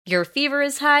Your fever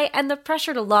is high, and the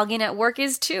pressure to log in at work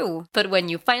is too. But when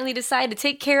you finally decide to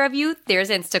take care of you, there's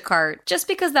Instacart. Just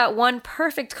because that one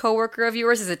perfect coworker of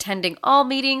yours is attending all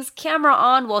meetings, camera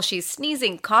on while she's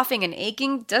sneezing, coughing, and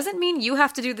aching, doesn't mean you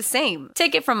have to do the same.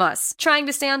 Take it from us. Trying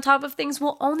to stay on top of things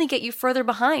will only get you further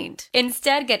behind.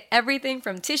 Instead, get everything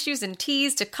from tissues and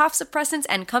teas to cough suppressants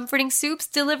and comforting soups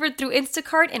delivered through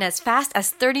Instacart in as fast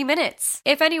as 30 minutes.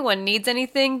 If anyone needs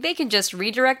anything, they can just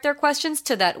redirect their questions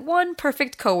to that one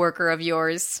perfect coworker of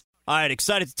yours. All right,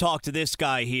 excited to talk to this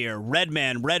guy here.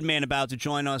 Redman about to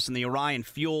join us in the Orion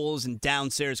Fuels and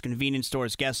Downstairs Convenience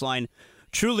Stores guest line.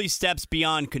 Truly steps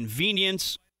beyond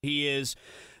convenience. He is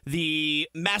the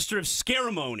master of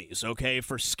scaremonies, okay,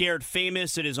 for Scared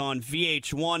Famous. It is on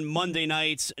VH1 Monday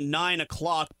nights, 9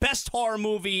 o'clock. Best horror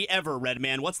movie ever,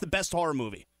 Redman. What's the best horror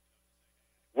movie?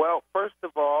 Well, first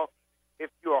of all, if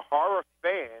you're a horror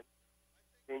fan,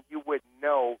 then you would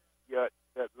know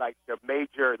the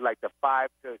major, like the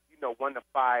 1 to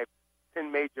 5,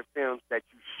 10 major films that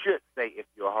you should say if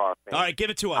you're a horror fan. All right, give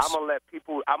it to us. I'm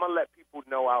gonna let people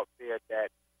know out there that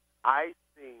I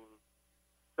seen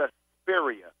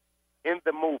Suspiria in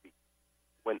the movie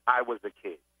when I was a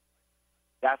kid.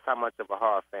 That's how much of a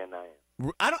horror fan I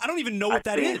am. I don't even know what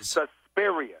that is.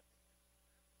 Suspiria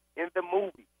in the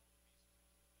movie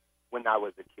when I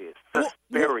was a kid.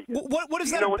 Suspiria. What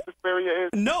is that? You know what Suspiria is?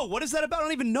 No, what is that about? I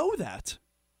don't even know that.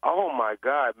 Oh my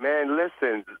God, man!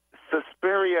 Listen,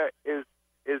 Suspiria is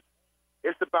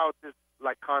it's about this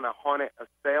like kind of haunted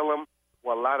asylum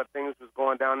where a lot of things was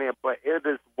going down there, but it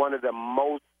is one of the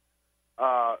most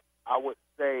I would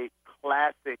say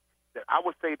classic. I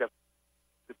would say the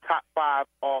top 5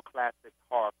 all classic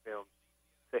horror films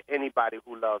to anybody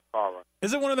who loves horror.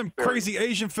 Is it one of them crazy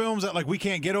Asian films that like we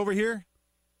can't get over here?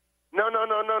 No.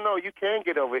 You can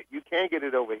get over it. You can get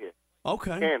it over here.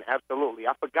 Okay. You can, absolutely.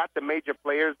 I forgot the major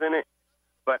players in it,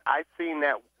 but I seen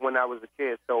that when I was a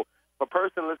kid. So for a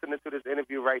person listening to this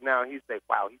interview right now, he say,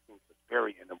 wow, he's seen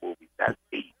Suspiria in the movie. That's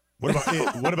deep. What about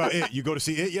it? What about it? You go to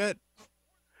see it yet?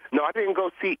 No, I didn't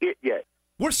go see it yet.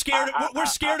 We're scared. We're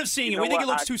scared of seeing it. We think it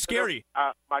looks too scary.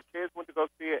 My kids went to go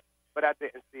see it, but I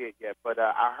didn't see it yet. But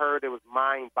I heard it was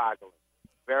mind-boggling.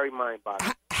 Very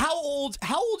mind-boggling. How old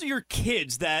are your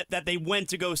kids that they went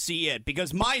to go see it?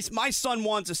 Because my son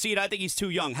wants to see it. I think he's too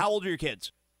young. How old are your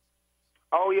kids?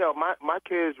 Oh, yeah. My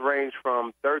kids range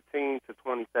from 13 to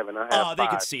 27. I have they 5.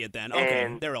 could see it then. Okay,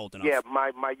 And, they're old enough. Yeah,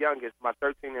 my youngest, my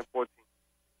 13 and 14.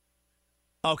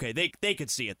 Okay, they could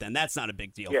see it then. That's not a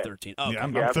big deal. Yeah. 13. Okay. Yeah,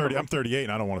 I'm 30. I'm 38,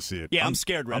 and I don't want to see it. Yeah, I'm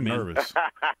scared, Redman. I'm nervous.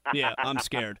 Yeah, I'm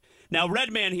scared. Now,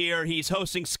 Redman here, he's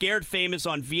hosting Scared Famous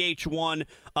on VH1.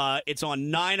 It's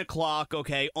on 9 o'clock,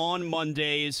 okay, on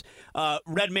Mondays.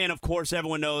 Redman, of course,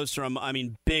 everyone knows from,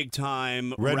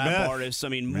 big-time rap artists.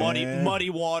 Muddy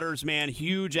Waters, man,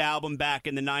 huge album back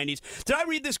in the 90s. Did I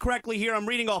read this correctly here? I'm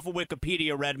reading off of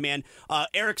Wikipedia, Redman.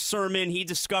 Eric Sermon, he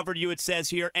discovered you, it says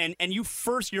here, and your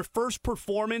first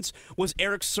performance was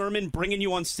Eric Sermon bringing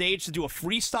you on stage to do a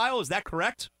freestyle. Is that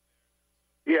correct?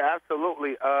 Yeah,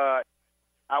 absolutely.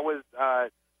 I was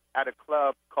at a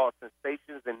club called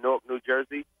Sensations in Newark, New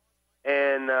Jersey,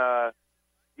 and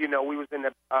we was in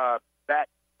the back.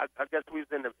 I guess we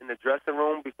was in the dressing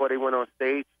room before they went on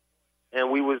stage,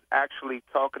 and we was actually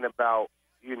talking about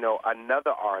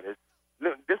another artist.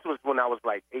 This was when I was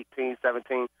like 18,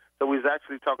 17. So we was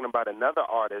actually talking about another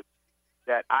artist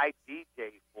that I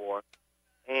DJ'd for,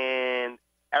 and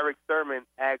Eric Sermon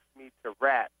asked me to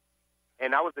rap.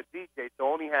 And I was a DJ, so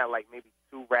I only had like maybe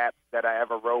 2 raps that I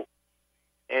ever wrote.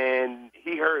 And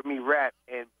he heard me rap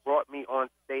and brought me on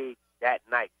stage that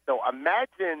night. So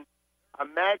imagine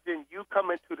you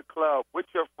coming to the club with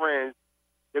your friends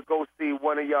to go see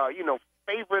one of y'all,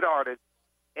 favorite artists,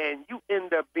 and you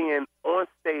end up being on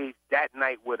stage that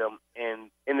night with them and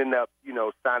ending up,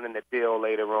 signing the deal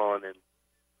later on. And,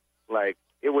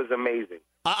 it was amazing.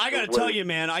 I got to tell you,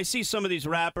 man, I see some of these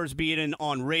rappers being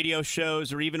on radio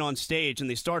shows or even on stage, and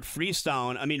they start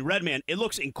freestyling. Redman, it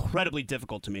looks incredibly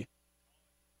difficult to me.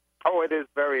 Oh, it is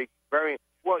very, very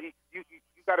 – well, you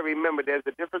got to remember there's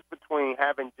a difference between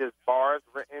having just bars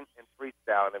written and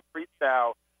freestyle. And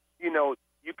freestyle, you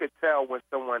could tell when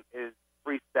someone is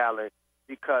freestyling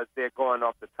because they're going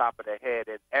off the top of their head,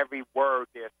 and every word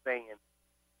they're saying,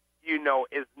 is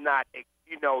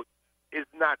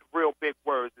not real big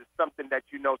words. It's something that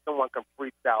someone can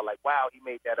freestyle, like, wow, he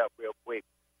made that up real quick,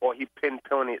 or he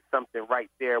pinpointed something right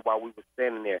there while we were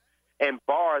standing there. And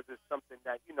bars is something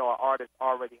that, an artist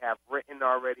already have written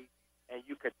already, and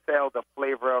you could tell the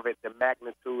flavor of it, the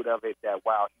magnitude of it, that,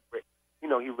 wow,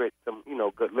 he writ some,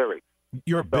 good lyrics.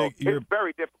 You're it's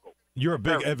very difficult. You're a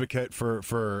big advocate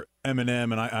for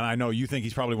Eminem, and I know you think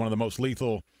he's probably one of the most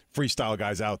lethal freestyle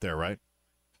guys out there, right?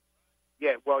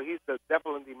 Yeah, well, he's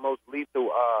definitely the most lethal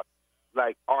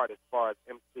artist as far as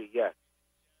MC. Yes.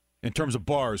 In terms of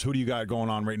bars, who do you got going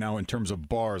on right now in terms of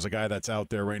bars? A guy that's out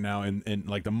there right now in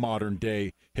like the modern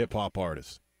day hip hop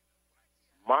artist.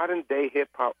 Modern day hip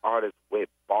hop artist with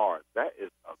bars. That is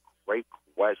a great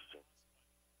question.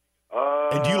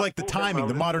 And do you like the timing,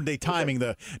 the modern day timing,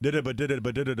 the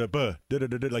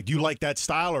like? Do you like that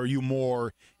style, or are you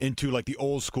more into like the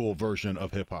old school version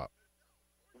of hip hop?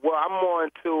 Well, I'm more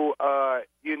into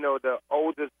the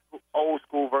old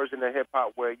school version of hip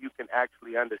hop where you can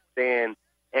actually understand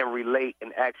and relate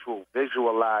and actual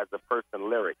visualize a person's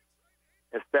lyrics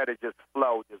instead of just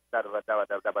flow, just da da da da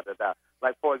da da da da.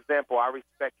 Like, for example, I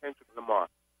respect Kendrick Lamar.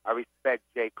 I respect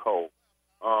J. Cole.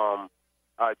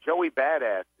 Joey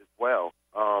Badass as well.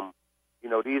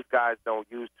 These guys don't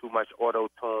use too much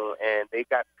auto-tune, and they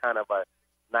got kind of a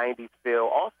 90s feel.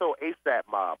 Also, ASAP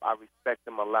Mob. I respect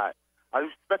them a lot. I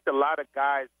respect a lot of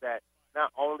guys that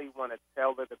not only want to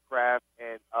tailor the craft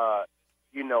and,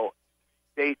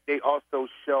 they also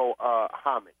show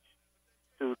homage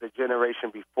to the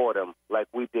generation before them like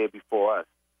we did before us.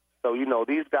 So,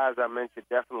 these guys I mentioned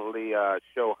definitely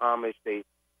show homage. They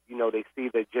see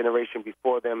the generation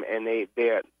before them, and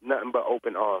they're nothing but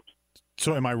open arms.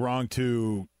 So am I wrong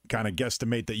to kind of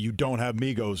guesstimate that you don't have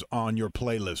Migos on your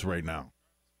playlist right now?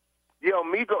 Let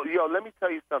me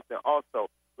tell you something also.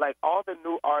 Like all the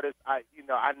new artists, I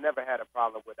never had a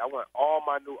problem with. I want all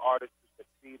my new artists to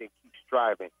succeed and keep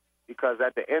striving, because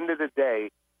at the end of the day,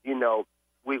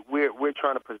 we're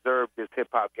trying to preserve this hip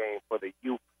hop game for the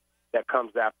youth that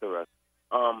comes after us.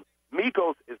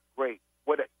 Migos is great.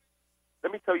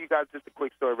 Let me tell you guys just a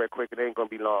quick story real quick. It ain't going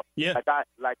to be long. Yeah.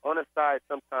 Like on the side,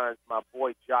 sometimes my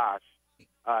boy Josh,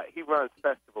 he runs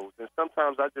festivals, and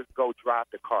sometimes I just go drive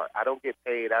the cart. I don't get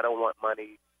paid. I don't want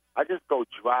money. I just go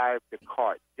drive the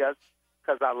cart just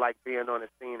because I like being on the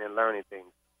scene and learning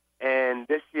things. And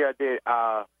this year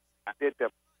I did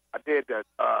the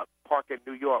park in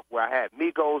New York where I had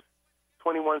Migos,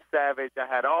 21 Savage. I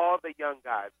had all the young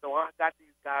guys. So I got these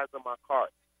guys on my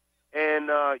cart. And,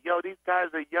 these guys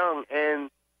are young,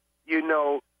 and,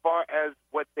 as far as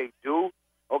what they do,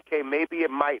 okay, maybe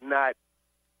it might not,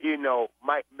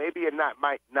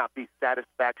 might not be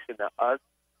satisfaction to us,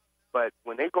 but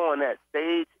when they go on that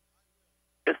stage,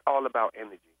 it's all about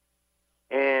energy.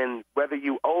 And whether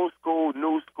you old school,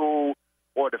 new school,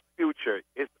 or the future,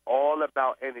 it's all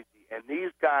about energy. And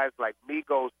these guys like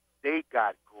Migos, they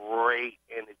got great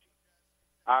energy.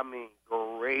 I mean,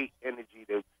 great energy.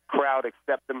 The crowd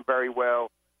accept them very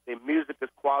well. Their music is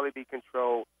quality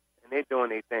control, and they're doing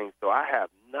their thing. So I have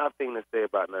nothing to say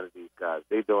about none of these guys.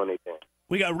 They're doing their thing.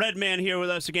 We got Redman here with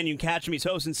us again. You can catch him. He's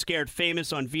hosting Scared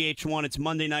Famous on VH1. It's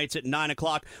Monday nights at 9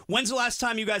 o'clock. When's the last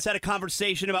time you guys had a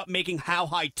conversation about making How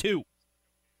High 2?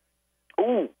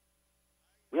 Ooh.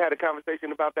 We had a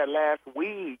conversation about that last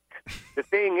week. The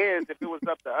thing is, if it was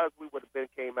up to us, we would have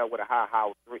came out with a How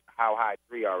High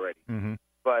 3 already. Mm-hmm.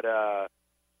 But,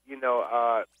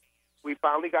 we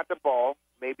finally got the ball,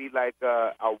 maybe like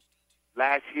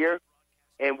last year,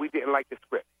 and we didn't like the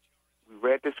script. We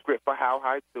read the script for How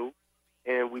High 2,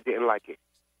 and we didn't like it.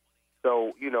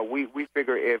 So, we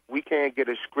figure if we can't get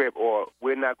a script, or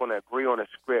we're not going to agree on a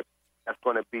script that's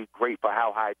going to be great for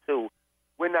How High 2,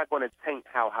 we're not going to taint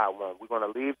How High 1. We're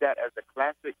going to leave that as a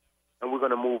classic, and we're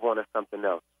going to move on to something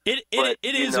else. It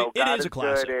is a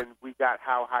classic. Good, and we got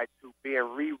How High 2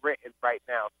 being rewritten right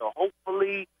now. So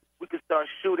hopefully we can start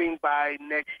shooting by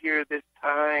next year this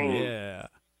time. Yeah.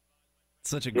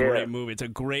 Such a great movie. It's a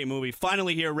great movie.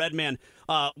 Finally here, Redman,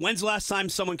 when's the last time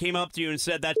someone came up to you and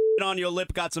said that shit on your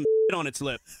lip got some shit on its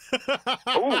lip?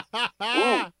 Ooh.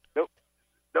 Nope.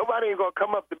 Nobody ain't going to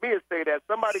come up to me and say that.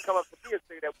 Somebody come up to me and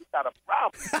say that we got a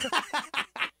problem.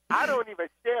 I don't even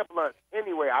share blunts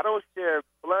anyway. I don't share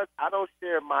blunts. I don't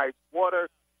share my water.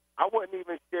 I wouldn't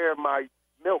even share my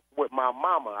milk with my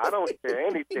mama. I don't share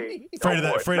anything.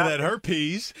 Afraid of that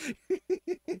herpes.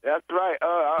 That's right.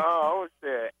 I don't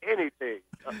share anything.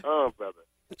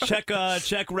 Brother.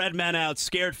 Check Redman out.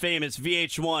 Scared Famous,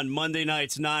 VH1, Monday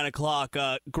nights, 9 o'clock.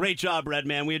 Great job,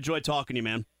 Redman. We enjoyed talking to you,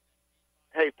 man.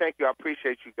 Hey, thank you. I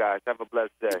appreciate you guys. Have a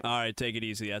blessed day. All right, take it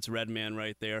easy. That's Redman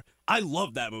right there. I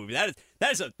love that movie. That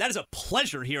is a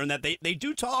pleasure hearing that they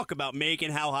do talk about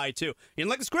making How High 2. You didn't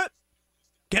like the script?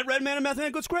 Get Redman and Meth Man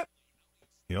a good script.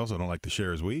 He also don't like to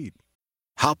share his weed.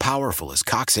 How powerful is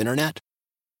Cox Internet?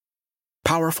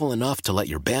 Powerful enough to let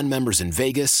your band members in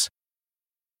Vegas,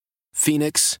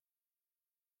 Phoenix,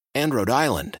 and Rhode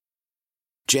Island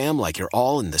jam like you're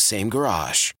all in the same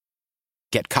garage.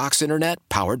 Get Cox Internet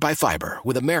powered by fiber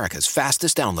with America's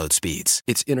fastest download speeds.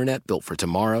 It's internet built for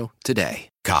tomorrow, today.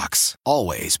 Cox,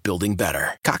 always building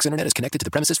better. Cox Internet is connected to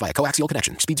the premises via coaxial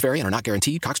connection. Speeds vary and are not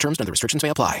guaranteed. Cox terms and other restrictions may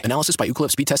apply. Analysis by Ookla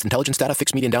of Speed Test Intelligence data.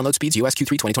 Fixed median download speeds. USQ3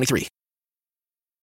 2023.